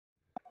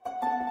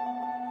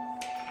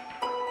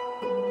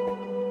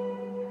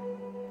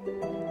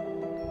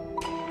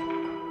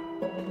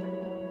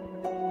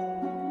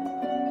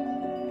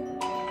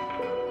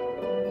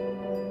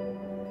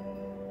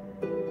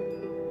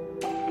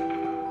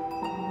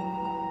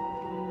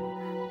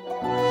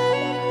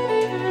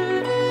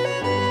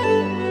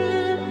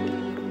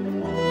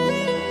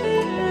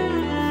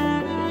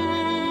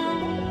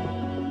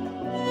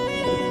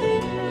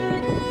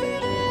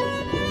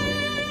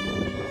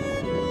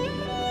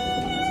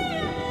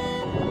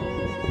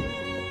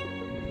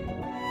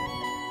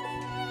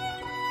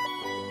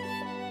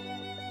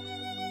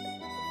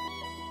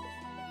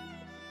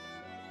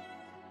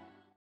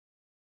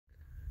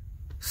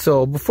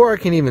So before I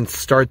can even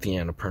start the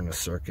Annapurna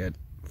Circuit,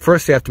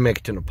 first I have to make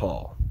it to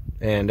Nepal.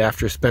 And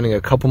after spending a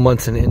couple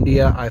months in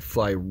India, I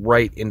fly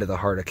right into the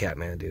heart of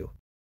Kathmandu.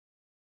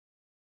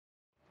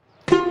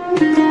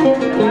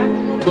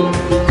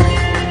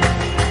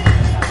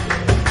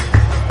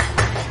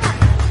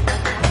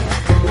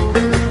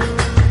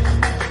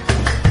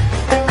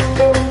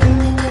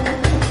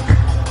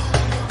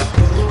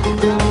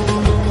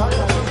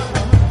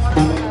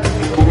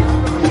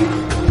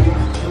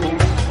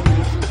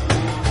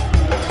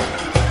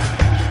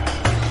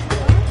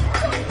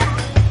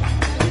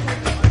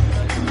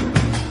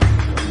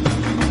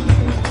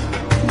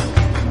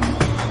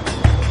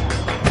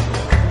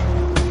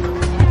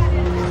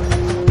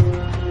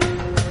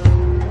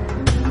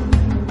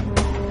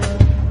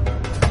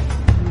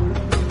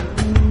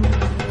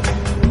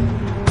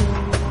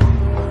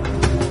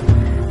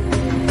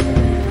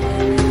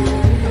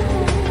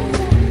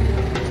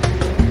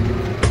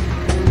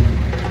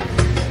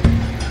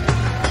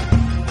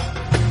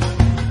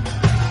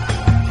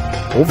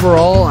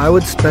 Overall, I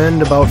would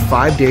spend about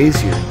 5 days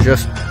here,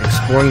 just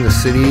exploring the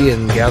city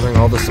and gathering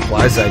all the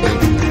supplies I need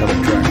for the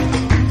coming trek.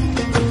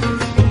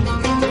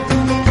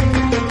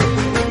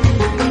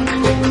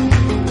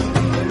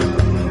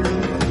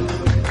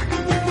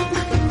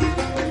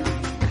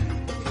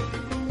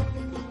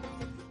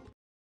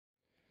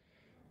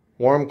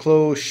 Warm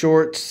clothes,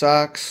 shorts,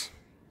 socks,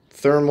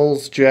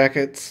 thermals,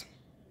 jackets,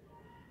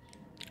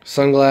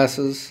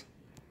 sunglasses.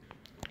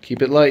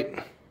 Keep it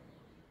light.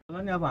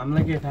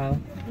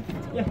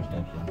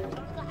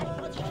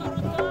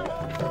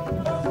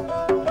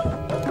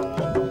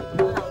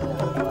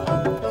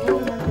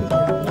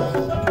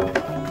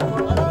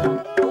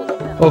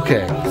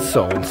 Okay,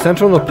 so in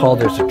central Nepal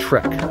there's a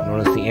trek known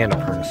as the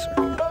Annapurna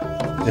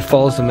Circuit. It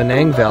follows the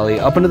Manang Valley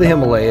up into the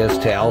Himalayas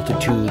to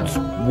altitudes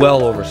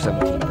well over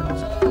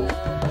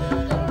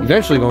 17,000.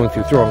 Eventually going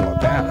through Thorongwa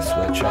Pass,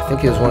 which I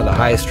think is one of the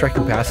highest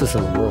trekking passes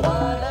in the world.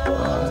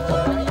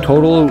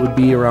 Total, it would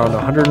be around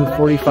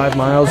 145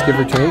 miles, give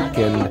or take,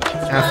 and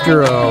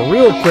after a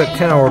real quick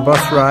 10-hour bus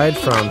ride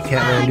from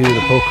Kathmandu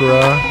to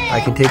Pokhara, I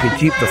can take a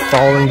jeep the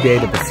following day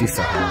to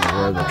Basisahar,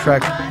 where the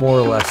trek more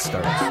or less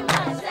starts.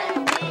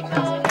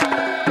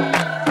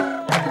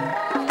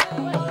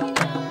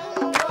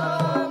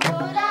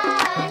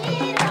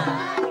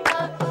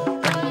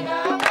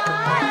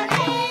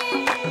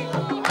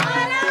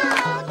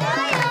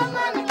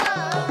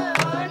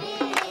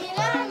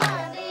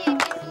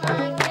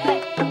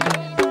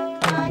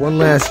 One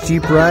last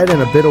jeep ride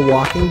and a bit of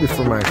walking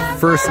before my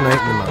first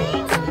night in the mountains.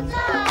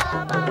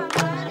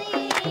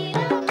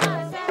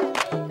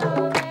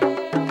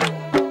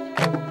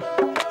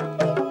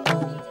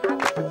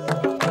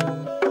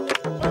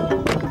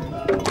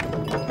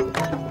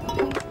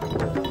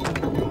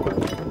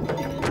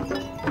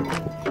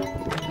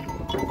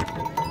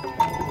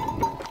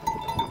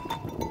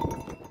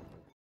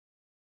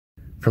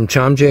 From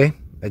Chamje,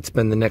 I'd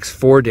spend the next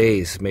 4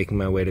 days making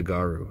my way to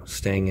Garu,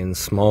 staying in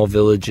small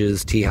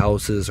villages, tea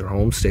houses, or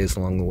homestays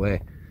along the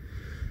way.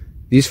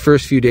 These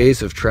first few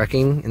days of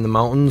trekking in the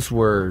mountains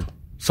were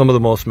some of the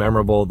most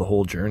memorable of the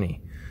whole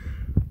journey.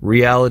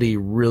 Reality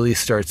really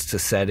starts to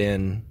set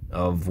in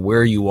of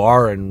where you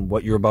are and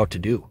what you're about to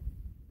do.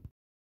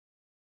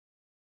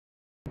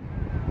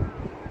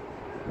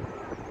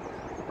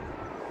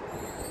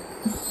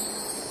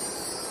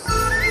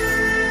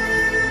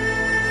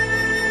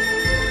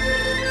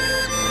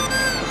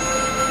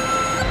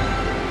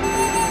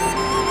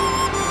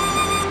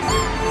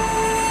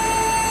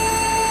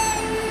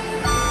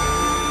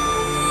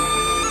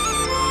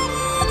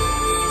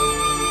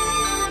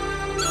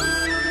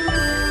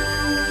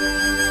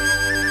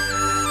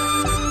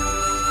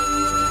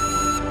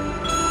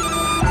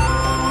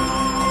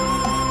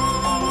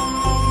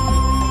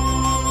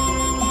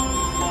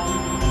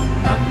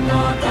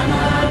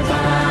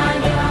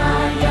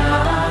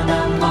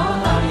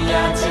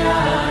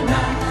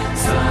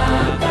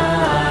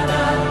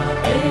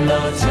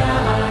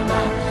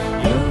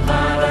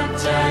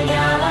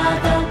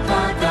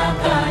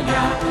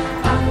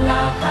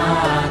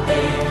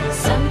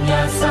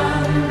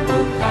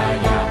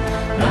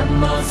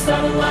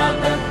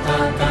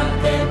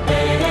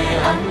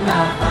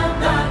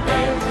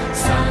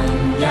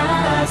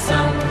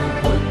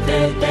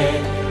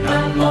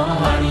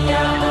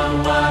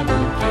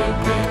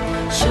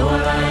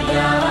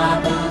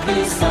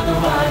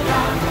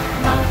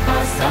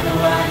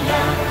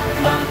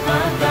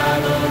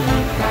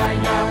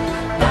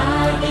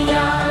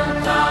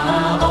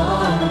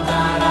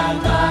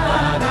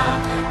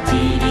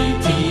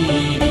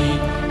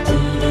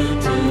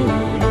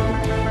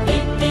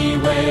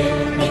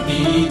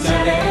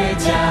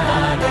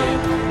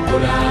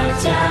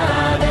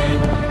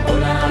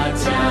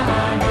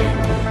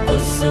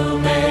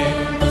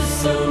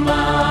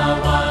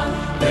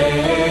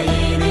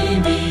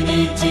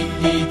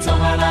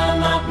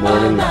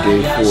 Morning of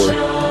day 4. It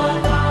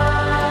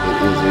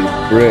is a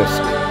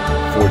brisk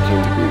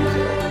 14 degrees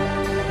out.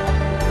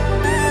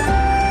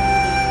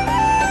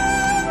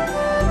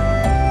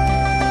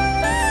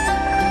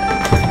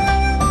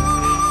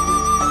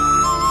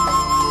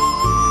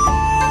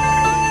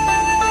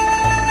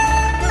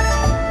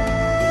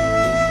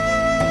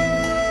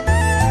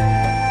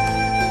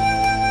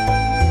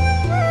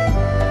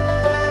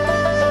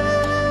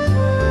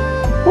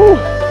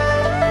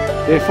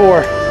 Day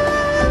 4.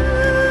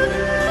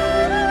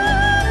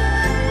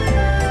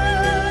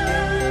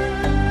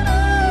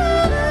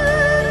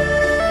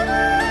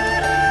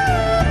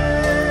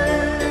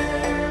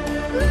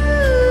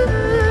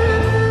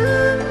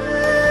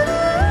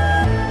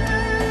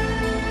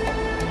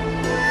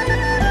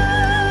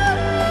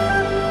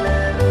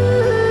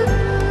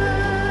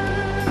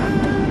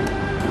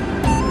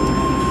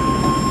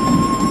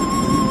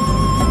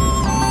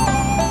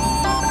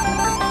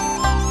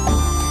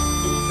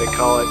 They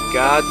call it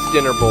God's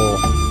Dinner Bowl.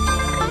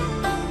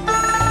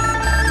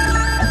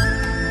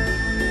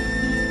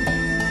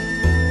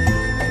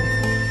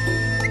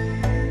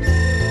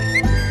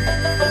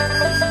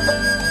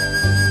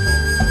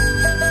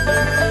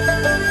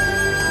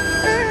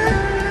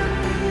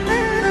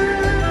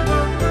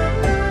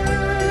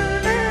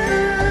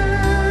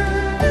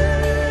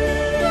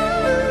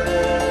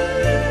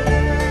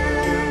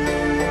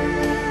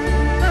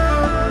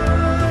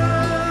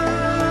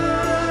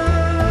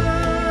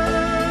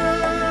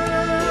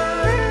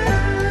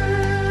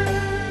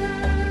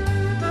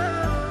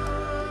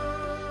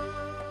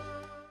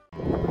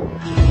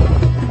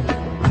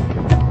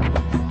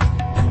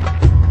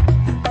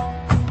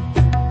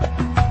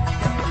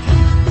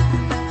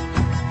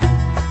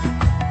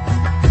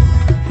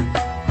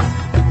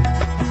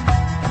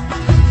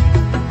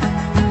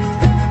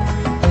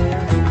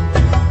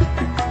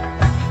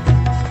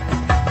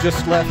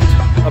 Just left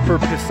Upper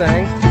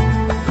Pisang,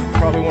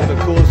 probably one of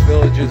the coolest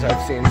villages I've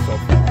seen so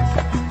far.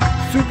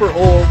 Super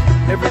old,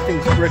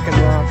 everything's brick and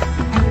rock.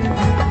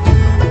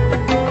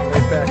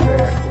 Right back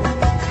there.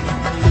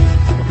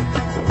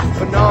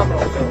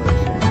 Phenomenal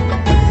village.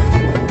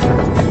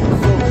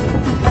 So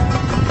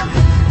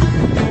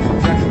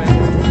recommend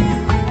it.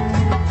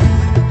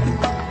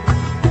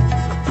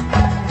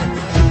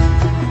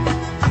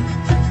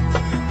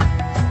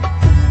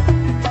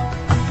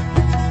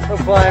 No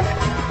climb.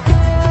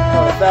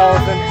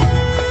 1,000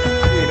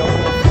 feet,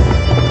 almost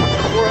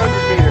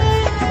 400 meters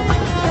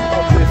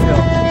up this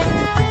hill.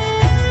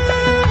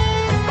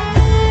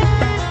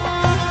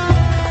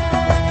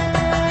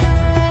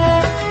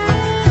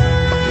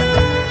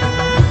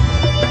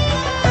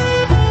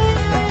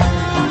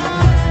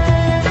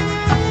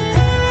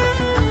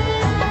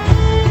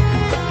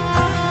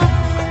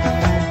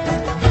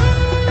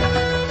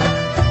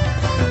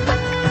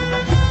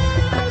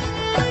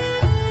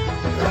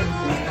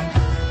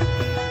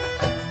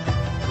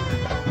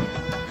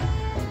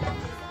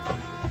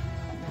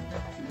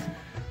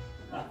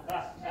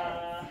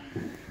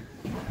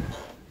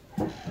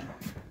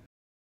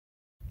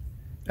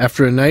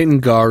 After a night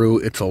in Garu,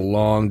 it's a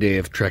long day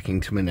of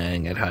trekking to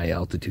Manang at high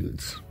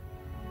altitudes.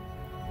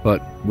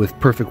 But with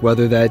perfect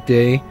weather that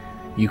day,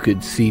 you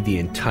could see the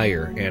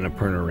entire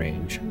Annapurna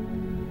range,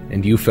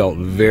 and you felt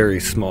very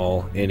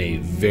small in a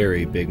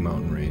very big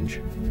mountain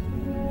range.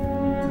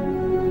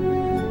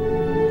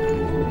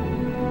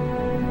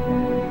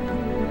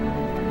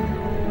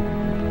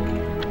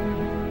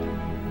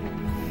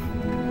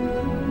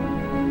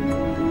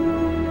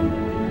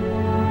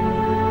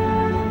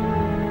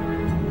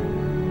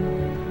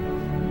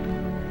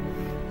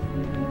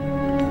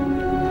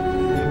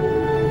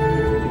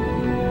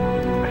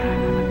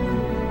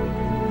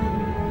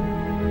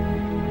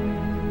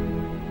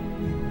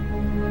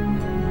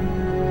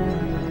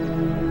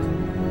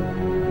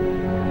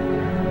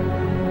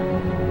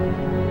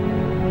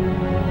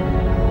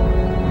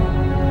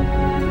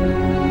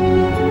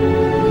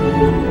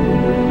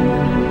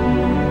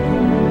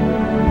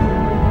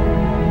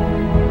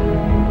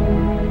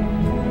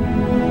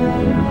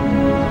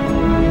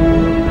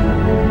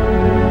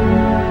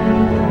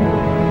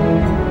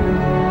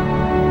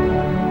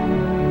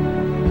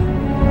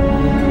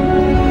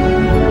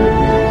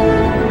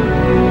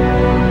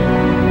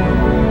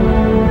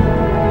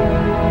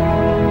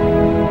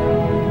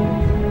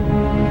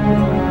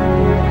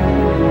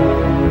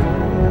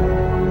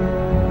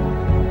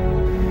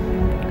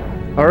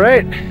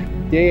 Alright,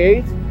 day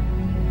 8.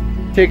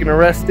 Taking a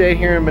rest day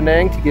here in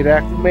Manang to get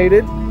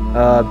acclimated.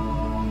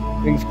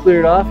 Things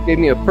cleared off, gave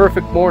me a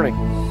perfect morning.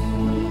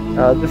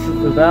 This is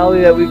the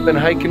valley that we've been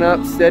hiking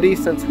up steady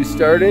since we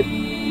started.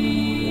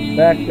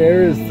 Back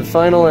there is the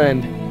final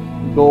end.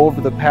 We go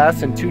over the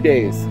pass in 2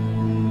 days.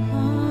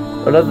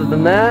 But other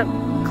than that,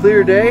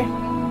 clear day.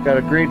 Got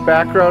a great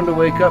background to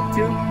wake up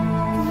to.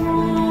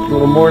 A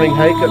little morning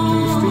hike up to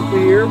the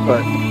stupa here,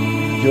 but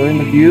enjoying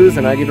the views,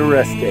 and I get a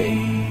rest day.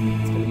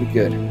 It's gonna be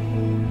good.